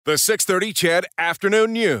The 6:30 CHED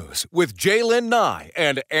Afternoon News with Jaylen Nye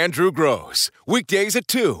and Andrew Gross. Weekdays at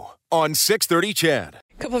 2 on 6:30 CHED.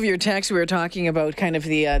 A couple of your texts, we were talking about kind of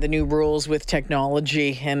the new rules with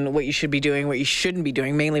technology and what you should be doing, what you shouldn't be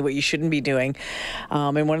doing, mainly what you shouldn't be doing.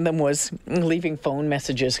 And one of them was leaving phone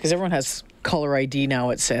messages, because everyone has caller ID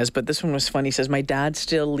now, it says. But this one was funny. It says, my dad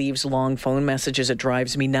still leaves long phone messages. It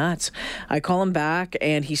drives me nuts. I call him back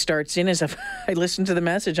and he starts in as if I listen to the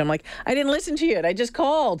message. I'm like, I didn't listen to it. I just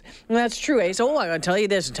called. And that's true. I said, I'm going to tell you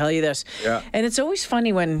this and tell you this. Yeah. And it's always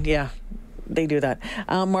funny when, they do that.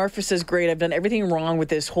 Marfa says, great, I've done everything wrong with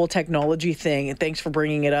this whole technology thing, and thanks for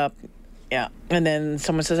bringing it up. Yeah. And then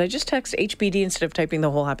someone says, I just text HBD instead of typing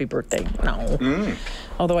the whole happy birthday. No.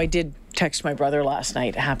 Although I did text my brother last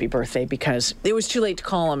night happy birthday because it was too late to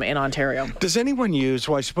call him in Ontario. Does anyone use,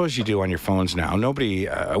 well, I suppose you do on your phones now. Nobody,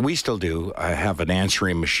 we still do have an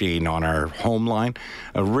answering machine on our home line.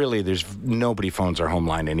 Really, there's nobody phones our home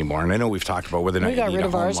line anymore. And I know we've talked about whether or not We got rid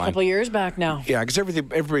of ours a couple of years back now. Yeah, because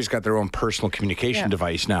everybody's got their own personal communication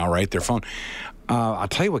device now, right? Their phone. I'll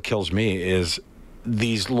tell you what kills me is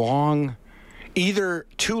these long, either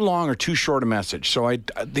too long or too short a message. So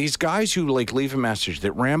these guys who leave a message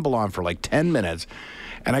that ramble on for 10 minutes,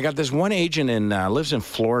 and I got this one agent lives in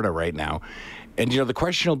Florida right now, and the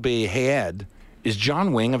question will be, hey Ed, is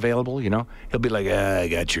John Wing available? He'll be like, I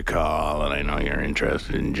got your call, and I know you're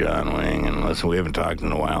interested in John Wing, and listen, we haven't talked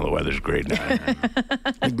in a while. The weather's great down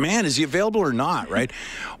here. Man, is he available or not? Right?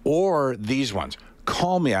 Or these ones.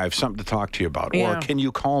 Call me, I have something to talk to you about. Yeah. Or can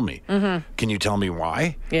you call me? Mm-hmm. Can you tell me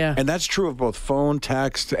why? Yeah. And that's true of both phone,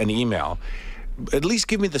 text, and email. At least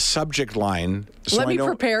give me the subject line. So Let me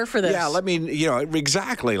prepare for this. Yeah, let me,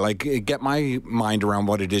 exactly. Get my mind around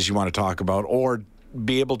what it is you want to talk about, or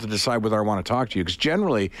be able to decide whether I want to talk to you. Because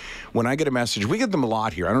generally, when I get a message, we get them a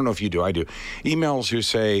lot here. I don't know if you do. I do.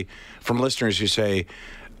 Emails from listeners who say,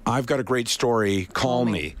 I've got a great story. Call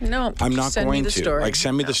me. No, I'm not send going me the to. story.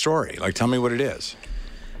 Send me the story. Tell me what it is.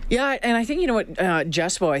 Yeah, and I think,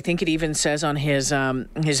 Jespo, I think it even says on his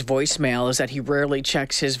voicemail is that he rarely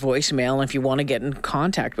checks his voicemail. And if you want to get in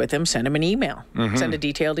contact with him, send him an email. Mm-hmm. Send a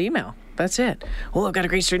detailed email. That's it. Oh, I've got a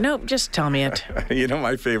great story. No, just tell me it.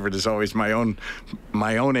 My favorite is always my own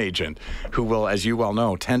agent, who will, as you well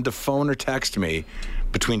know, tend to phone or text me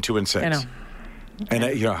between 2 and 6. I know. And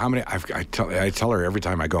how many? I tell her every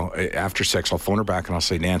time I go after 6, I'll phone her back and I'll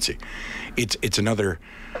say, Nancy, it's another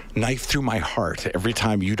knife through my heart every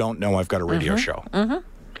time you don't know I've got a radio show. Mm-hmm.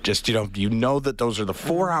 Just that those are the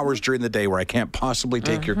 4 hours during the day where I can't possibly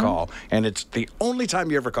take your call, and it's the only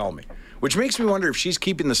time you ever call me. Which makes me wonder if she's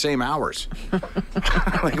keeping the same hours.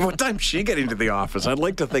 What time's she getting to the office? I'd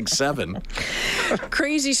like to think 7.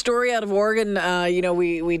 Crazy story out of Oregon.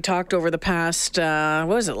 We talked over the past,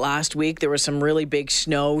 last week? There was some really big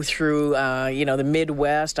snow through, the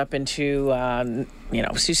Midwest up into,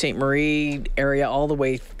 Sault Ste. Marie area all the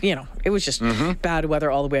way, it was just bad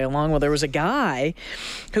weather all the way along. Well, there was a guy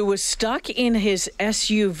who was stuck in his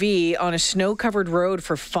SUV on a snow-covered road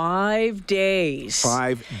for 5 days.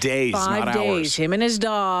 5 days, not hours. 5 days. Him and his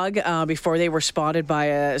dog, before they were spotted by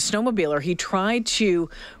a snowmobiler. He tried to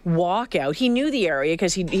walk out. He knew the area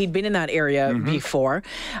because he'd been in that area before.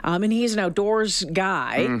 And he's an outdoors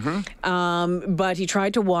guy. But he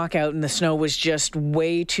tried to walk out and the snow was just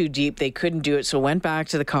way too deep. They couldn't do it. So went back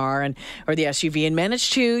to the car or the SUV and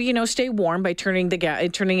managed to, stay warm by turning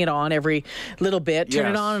it on every little bit. Turn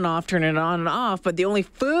it on and off, turn it on and off. But the only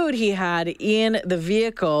food he had in the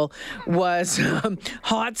vehicle was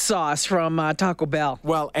hot sauce from Taco Bell.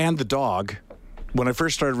 Well, and the dog. When I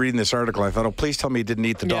first started reading this article, I thought, oh, please tell me he didn't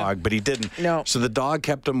eat the dog, but he didn't. No. So the dog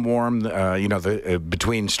kept him warm,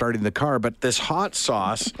 between starting the car. But this hot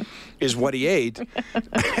sauce is what he ate,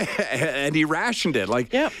 and he rationed it.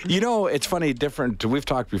 It's funny, different. We've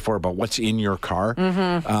talked before about what's in your car,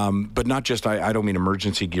 but not just, I don't mean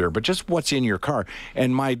emergency gear, but just what's in your car.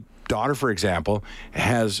 And my daughter, for example,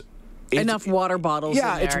 has enough water bottles in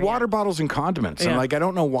there. It's water bottles and condiments. And I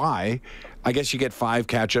don't know why. I guess you get 5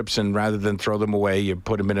 ketchups, and rather than throw them away, you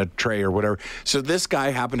put them in a tray or whatever. So this guy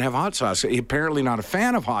happened to have hot sauce. He's apparently not a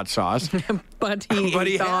fan of hot sauce. but he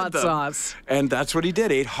ate the hot sauce. And that's what he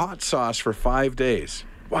did. Ate hot sauce for 5 days.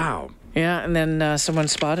 Wow. Yeah, and then someone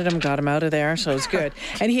spotted him, got him out of there, so it's good.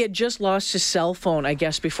 And he had just lost his cell phone, I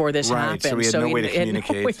guess, before this happened. So he had no way to communicate.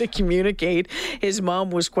 Had no way to communicate. His mom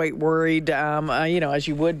was quite worried, as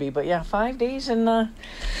you would be. But 5 days and...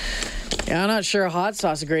 I'm not sure hot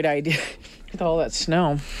sauce is a great idea with all that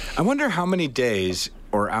snow. I wonder how many days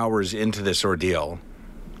or hours into this ordeal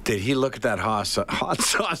did he look at that hot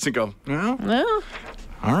sauce and go, well, No.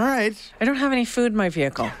 all right. I don't have any food in my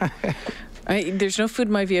vehicle. There's no food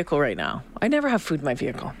in my vehicle right now. I never have food in my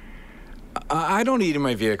vehicle. I don't eat in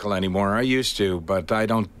my vehicle anymore. I used to, but I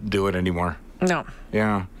don't do it anymore. No.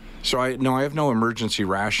 Yeah. So I have no emergency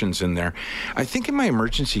rations in there. I think in my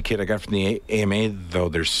emergency kit I got from the AMA, though,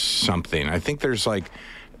 there's something. I think there's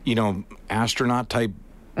astronaut type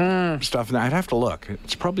stuff in there. I'd have to look.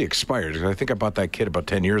 It's probably expired because I think I bought that kit about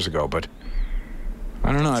 10 years ago, but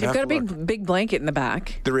I don't know. So you've got a big blanket in the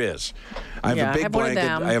back. There is. I have a big blanket.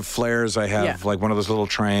 I have flares. I have one of those little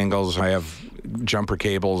triangles. I have jumper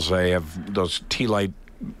cables. I have those tea light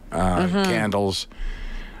candles.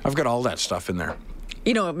 I've got all that stuff in there.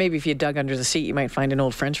 Maybe if you dug under the seat, you might find an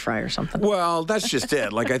old French fry or something. Well, that's just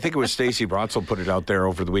it. I think it was Stacey Brotzel put it out there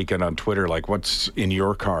over the weekend on Twitter, what's in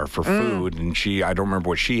your car for food? And I don't remember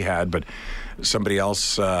what she had, but somebody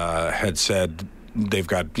else had said they've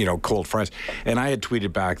got, cold fries. And I had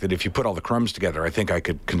tweeted back that if you put all the crumbs together, I think I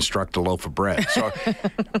could construct a loaf of bread. So,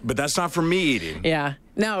 but that's not for me eating. Yeah.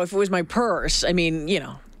 Now, if it was my purse,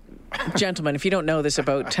 gentlemen, if you don't know this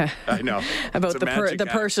about I know about the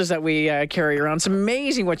purses that we carry around, it's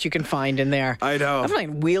amazing what you can find in there. I know. I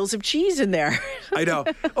find wheels of cheese in there. I know.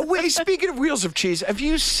 Oh, wait, speaking of wheels of cheese, have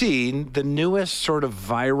you seen the newest sort of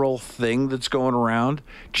viral thing that's going around?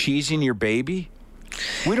 Cheesing your baby?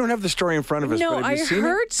 We don't have the story in front of us. No, but have you seen it? I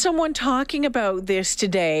heard someone talking about this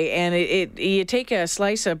today, and you take a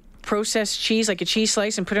slice of processed cheese, like a cheese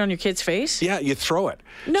slice, and put it on your kid's face? Yeah, you throw it.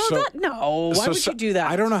 No. Why would you do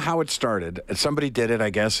that? I don't know how it started. Somebody did it,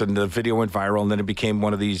 I guess, and the video went viral, and then it became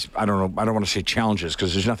one of these, I don't know, I don't want to say challenges,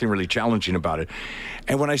 because there's nothing really challenging about it.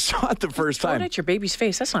 And when I saw it the first time... Throw it at your baby's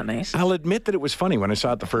face. That's not nice. I'll admit that it was funny when I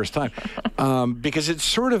saw it the first time, because it's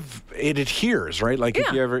sort of, it adheres, right?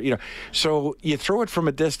 If you ever, so you throw it from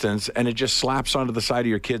a distance, and it just slaps onto the side of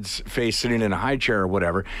your kid's face sitting in a high chair or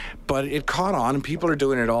whatever. But it caught on, and people are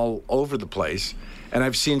doing it all over the place. And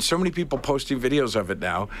I've seen so many people posting videos of it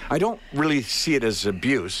now. I don't really see it as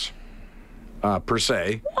abuse, per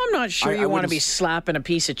se. Well, I'm not sure you want to be slapping a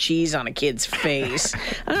piece of cheese on a kid's face.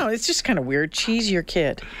 I don't know. It's just kind of weird. Cheese your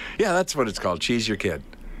kid. Yeah, that's what it's called. Cheese your kid.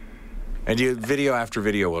 And video after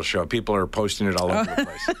video will show. People are posting it all over the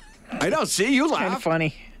place. I know. See, you laugh. Kind of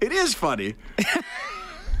funny. It is funny.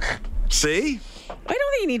 See? I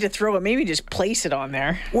don't think you need to throw it. Maybe just place it on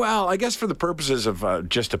there. Well, I guess for the purposes of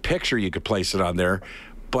just a picture, you could place it on there.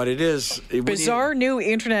 But it is... Bizarre new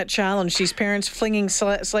internet challenge. These parents flinging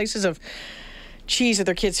slices of cheese at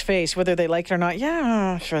their kid's face, whether they like it or not.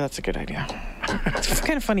 Yeah, sure, that's a good idea. It's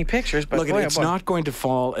kind of funny pictures, but look, it's not going to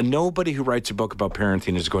fall, and nobody who writes a book about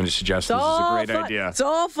parenting is going to suggest this is a great idea. It's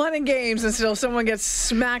all fun and games until someone gets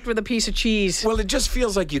smacked with a piece of cheese. Well, it just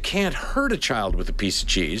feels like you can't hurt a child with a piece of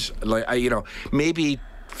cheese. Maybe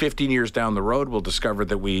 15 years down the road, we'll discover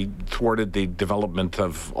that we thwarted the development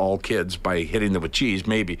of all kids by hitting them with cheese,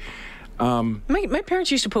 maybe. My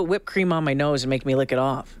parents used to put whipped cream on my nose and make me lick it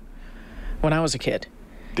off when I was a kid.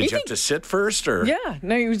 Did you have to sit first, or? Yeah,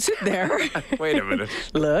 no, you would sit there. Wait a minute.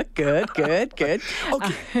 Look, good. Okay.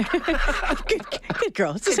 Good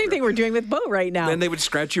girl. It's the same thing we're doing with Bo right now. Then they would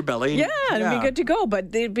scratch your belly. Yeah, it'd be good to go.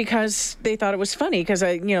 But because they thought it was funny, because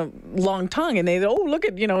long tongue, and they, look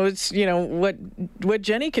at, it's, what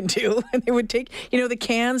Jenny can do. And they would take, the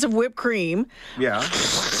cans of whipped cream. Yeah.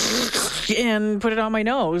 And put it on my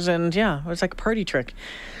nose, and it was like a party trick.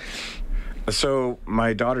 So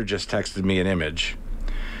my daughter just texted me an image.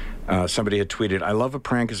 Somebody had tweeted, "I love a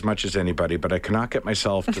prank as much as anybody, but I cannot get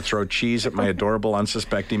myself to throw cheese at my adorable,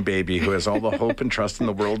 unsuspecting baby who has all the hope and trust in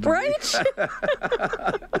the world." Right? Throw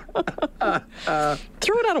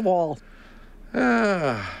it at a wall.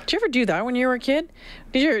 Did you ever do that when you were a kid?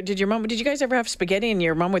 Did you guys ever have spaghetti and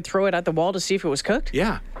your mom would throw it at the wall to see if it was cooked?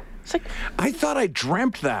 Yeah. It's like, I thought I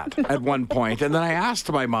dreamt that at one point, and then I asked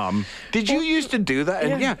my mom, "Did you used to do that?"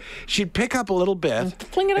 And she'd pick up a little bit and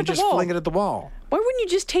fling it at the wall. Why wouldn't you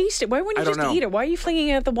just taste it? Why wouldn't you just eat it? Why are you flinging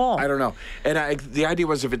it at the wall? I don't know. And the idea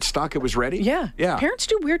was if it stuck, it was ready. Yeah. Parents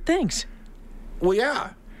do weird things. Well, yeah.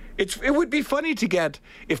 It would be funny to get,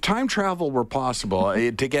 if time travel were possible,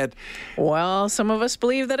 to get... Well, some of us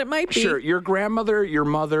believe that it might be. Sure, your grandmother, your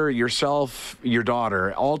mother, yourself, your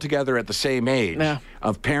daughter, all together at the same age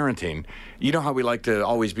of parenting. You know how we like to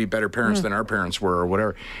always be better parents than our parents were or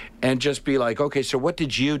whatever. And just be like, okay, so what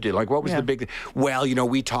did you do? Like, what was the big... Well,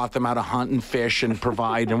 we taught them how to hunt and fish and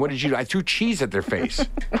provide. And what did you do? I threw cheese at their face.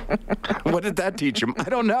 What did that teach them? I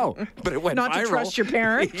don't know. But it went viral. Not to trust your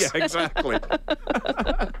parents. Yeah, exactly.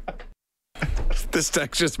 This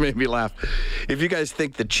text just made me laugh. If you guys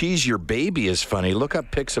think the cheese your baby is funny, look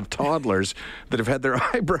up pics of toddlers that have had their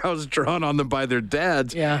eyebrows drawn on them by their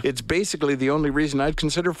dads. Yeah. It's basically the only reason I'd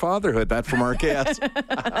consider fatherhood. That from RKS.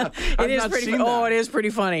 It is pretty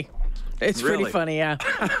funny. It's Really? pretty funny, yeah.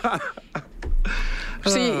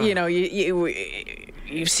 See,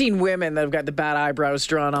 you've seen women that have got the bad eyebrows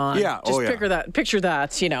drawn on. Yeah, Just oh, yeah. picture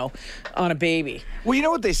that, on a baby. Well, you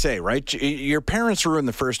know what they say, right? Your parents ruin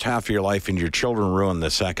the first half of your life and your children ruin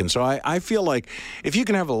the second. So I feel like if you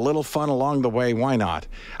can have a little fun along the way, why not?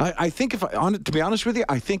 I think to be honest with you,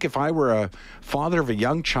 I think if I were a father of a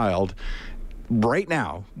young child right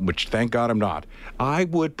now, which thank God I'm not, I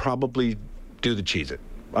would probably do the Cheez-It.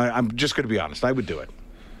 I'm just going to be honest. I would do it.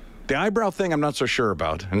 The eyebrow thing, I'm not so sure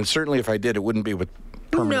about. And certainly if I did, it wouldn't be with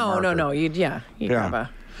permanent marker. No. You'd grab a...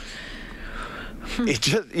 It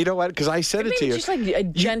just, you know what? Because I said it to you. Just like a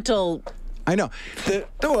gentle... I know.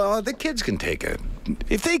 The kids can take it.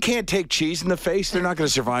 If they can't take cheese in the face, they're not going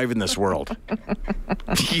to survive in this world.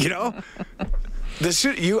 You know?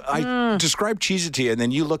 I described Cheez-It to you, and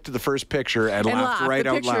then you looked at the first picture and laughed right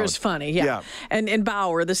out loud. The picture is funny, yeah. And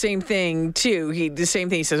Bauer, the same thing, too. The same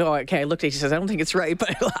thing. He says, oh, okay, I looked at it. He says, I don't think it's right,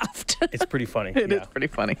 but I laughed. It's pretty funny. It is pretty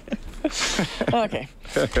funny. Okay.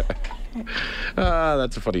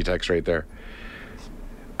 That's a funny text right there.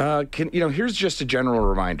 Here's just a general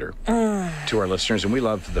reminder to our listeners, and we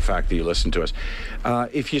love the fact that you listen to us.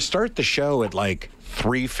 If you start the show at like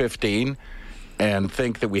 3:15 and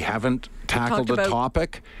think that we haven't tackled the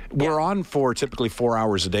topic, we're on for typically 4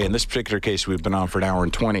 hours a day. In this particular case, we've been on for an hour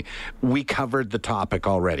and 20. We covered the topic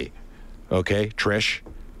already. Okay, Trish,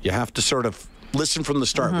 you have to sort of listen from the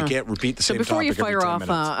start. We can't repeat the same topic every 10 minutes. So before you fire off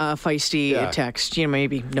a feisty text,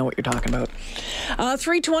 maybe know what you're talking about.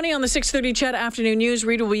 3:20 on the 6:30 Chet Afternoon News.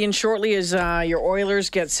 Reed will be in shortly as your Oilers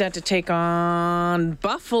get set to take on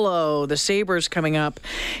Buffalo. The Sabres coming up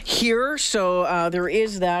here. So there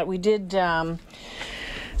is that. We did...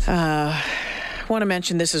 want to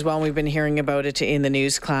mention this as well. We've been hearing about it in the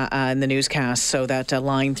newscast. So that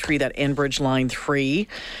Line 3, that Enbridge Line 3,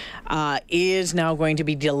 is now going to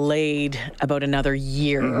be delayed about another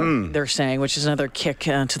year, they're saying, which is another kick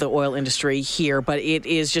to the oil industry here. But it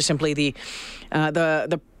is just simply the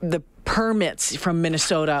permits from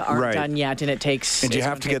Minnesota aren't done yet, and it takes... And you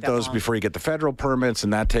have to get those before you get the federal permits,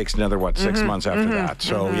 and that takes another, 6 months after that.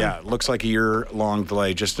 So, it looks like a year-long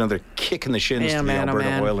delay, just another kick in the shins to the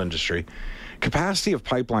Alberta oil industry. Capacity of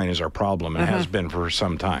pipeline is our problem, and has been for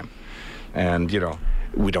some time. And,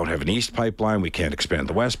 we don't have an east pipeline. We can't expand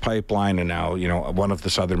the west pipeline. And now, one of the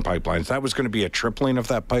southern pipelines. That was going to be a tripling of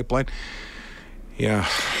that pipeline. Yeah.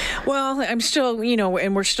 Well, I'm still,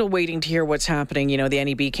 and we're still waiting to hear what's happening. The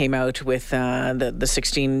NEB came out with the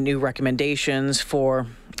 16 new recommendations for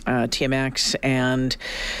TMX. And,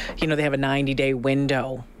 they have a 90-day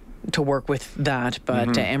window to work with that, but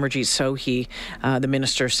Amarjeet Sohi, the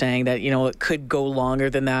minister, saying that it could go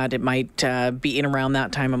longer than that. It might be in around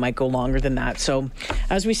that time. It might go longer than that. So,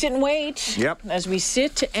 as we sit and wait,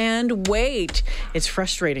 it's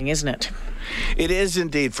frustrating, isn't it? It is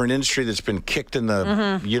indeed, for an industry that's been kicked in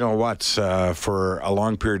the for a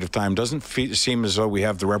long period of time. Doesn't seem as though we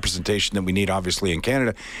have the representation that we need, obviously, in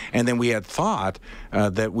Canada. And then we had thought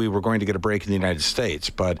that we were going to get a break in the United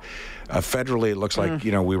States, but federally, it looks like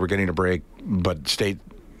we were getting a break, but state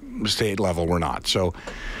level, we're not. So.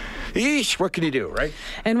 Eesh, what can you do, right?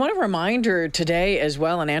 And what a reminder today as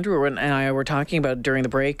well, and Andrew and I were talking about during the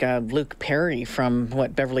break, Luke Perry from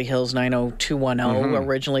Beverly Hills 90210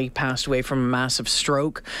 originally passed away from a massive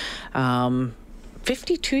stroke,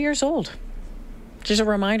 52 years old. Just a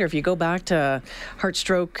reminder, if you go back to Heart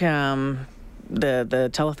Stroke, the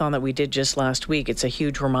telethon that we did just last week, it's a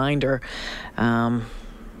huge reminder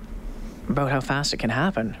about how fast it can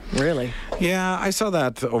happen, really. Yeah, I saw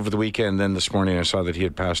that over the weekend. Then this morning I saw that he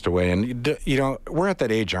had passed away. And, we're at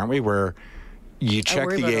that age, aren't we, where you check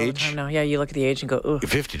the age. All the time now. Yeah, you look at the age and go, ooh.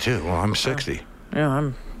 52. Well, I'm 60. Yeah,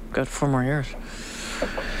 I'm got 4 more years.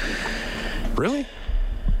 Really?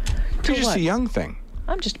 You're just a young thing.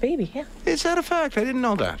 I'm just a baby, yeah. Is that a fact? I didn't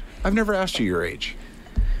know that. I've never asked you your age.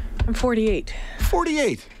 I'm 48.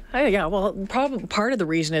 48? Yeah, well, probably part of the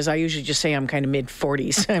reason is I usually just say I'm kind of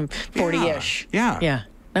mid-40s. I'm 40-ish. Yeah.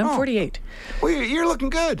 I'm 48. Well, you're looking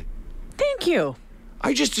good. Thank you.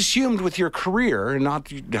 I just assumed with your career and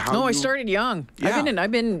not how. No, I started young. Yeah.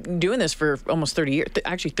 I've been doing this for almost 30 years.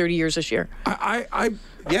 Actually, 30 years this year.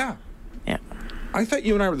 Yeah. I thought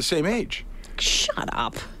you and I were the same age. Shut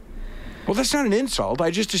up. Well, that's not an insult.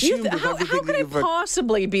 I just assumed how could I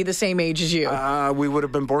possibly be the same age as you? We would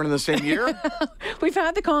have been born in the same year? We've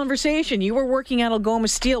had the conversation. You were working at Algoma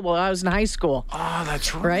Steel while I was in high school. Oh,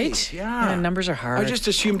 that's right. Right? Yeah. Numbers are hard. I just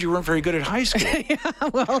assumed you weren't very good at high school. Yeah,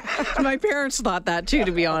 well, my parents thought that too,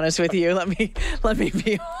 to be honest with you. Let me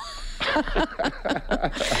be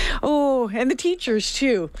Oh, and the teachers,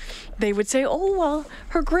 too. They would say, oh, well,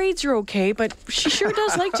 her grades are okay, but she sure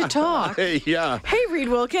does like to talk. Yeah. Hey, Reed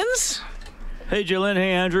Wilkins. Hey, Jalen.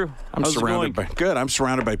 Hey, Andrew. How's it going? I'm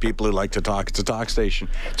surrounded by people who like to talk. It's a talk station.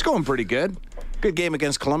 It's going pretty good. Good game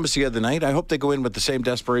against Columbus the other night. I hope they go in with the same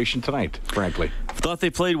desperation tonight, frankly. Thought they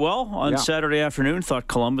played well on Saturday afternoon. Thought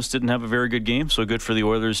Columbus didn't have a very good game, so good for the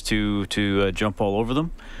Oilers to jump all over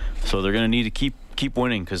them. So they're going to need to keep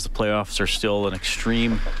winning because the playoffs are still an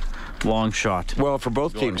extreme long shot. Well, for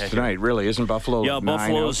both teams tonight, really, isn't Buffalo? Yeah,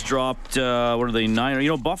 Buffalo's dropped. What are they? 9. You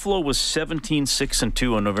know, Buffalo was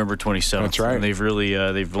 17-6-2 on November 27th. That's right. And they've really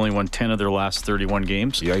they've only won 10 of their last 31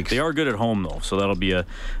 games. Yikes. They are good at home though, so that'll be a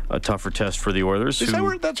tougher test for the Oilers.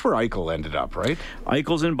 That's where Eichel ended up, right?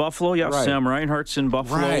 Eichel's in Buffalo. Yeah, right. Sam Reinhart's in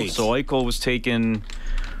Buffalo. Right. So Eichel was taken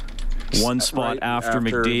one spot after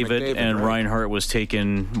McDavid, and right. Reinhart was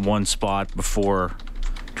taken one spot before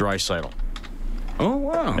Draisaitl. Oh,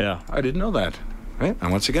 wow. Yeah. I didn't know that. Right.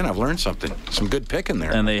 And once again, I've learned something. Some good picking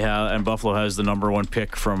there. And Buffalo has the number one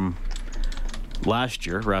pick from last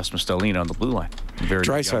year, Rasmus Dahlin, on the blue line.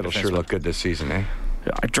 Draisaitl sure looked good this season, eh?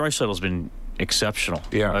 Yeah, Draisaitl's been exceptional.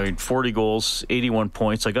 Yeah. I mean, 40 goals, 81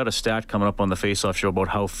 points. I got a stat coming up on the Face-Off show about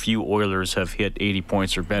how few Oilers have hit 80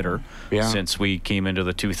 points or better since we came into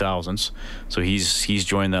the 2000s. So he's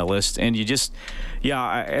joined that list. And you just,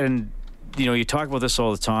 you know, you talk about this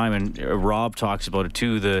all the time, and Rob talks about it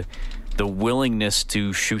too, the willingness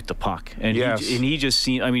to shoot the puck. And he just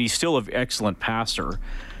seems, I mean, he's still an excellent passer,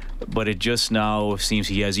 but it just now seems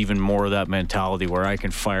he has even more of that mentality where I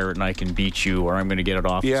can fire it and I can beat you, or I'm going to get it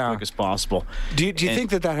off as quick as possible. Do you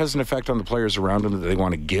think that has an effect on the players around him, that they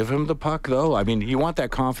want to give him the puck, though? I mean, you want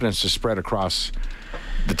that confidence to spread across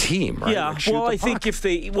the team, right? Yeah, well, I think if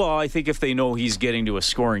they know he's getting to a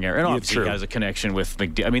scoring area, and obviously he has a connection with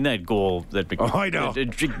McDavid. I mean, that goal that McDavid, I know.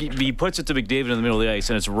 He puts it to McDavid in the middle of the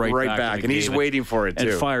ice, and it's right back, and he's waiting for it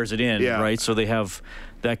too, and fires it in, right? So they have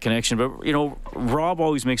that connection. But you know, Rob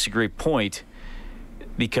always makes a great point,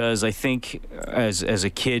 because I think as a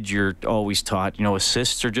kid you're always taught, you know,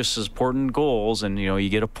 assists are just as important as goals, and you know, you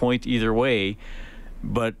get a point either way.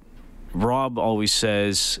 But Rob always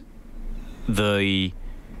says the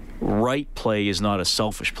right play is not a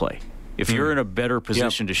selfish play. If you're in a better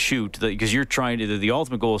position to shoot, because you're trying to, the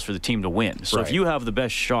ultimate goal is for the team to win. So if you have the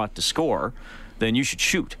best shot to score, then you should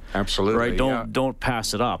shoot. Absolutely. Right? Don't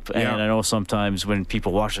pass it up. And I know sometimes when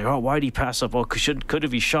people watch, like, oh, why did he pass up? Well, could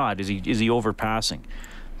have he shot? Is he overpassing?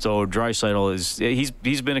 So Draisaitl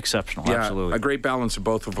he's been exceptional. Yeah, absolutely. A great balance of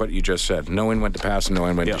both of what you just said. Knowing when to pass and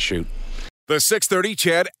knowing when to shoot. The 6:30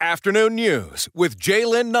 CHED Afternoon News with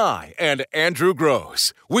Jalen Nye and Andrew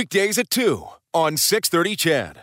Gross. Weekdays at 2 on 6:30 CHED.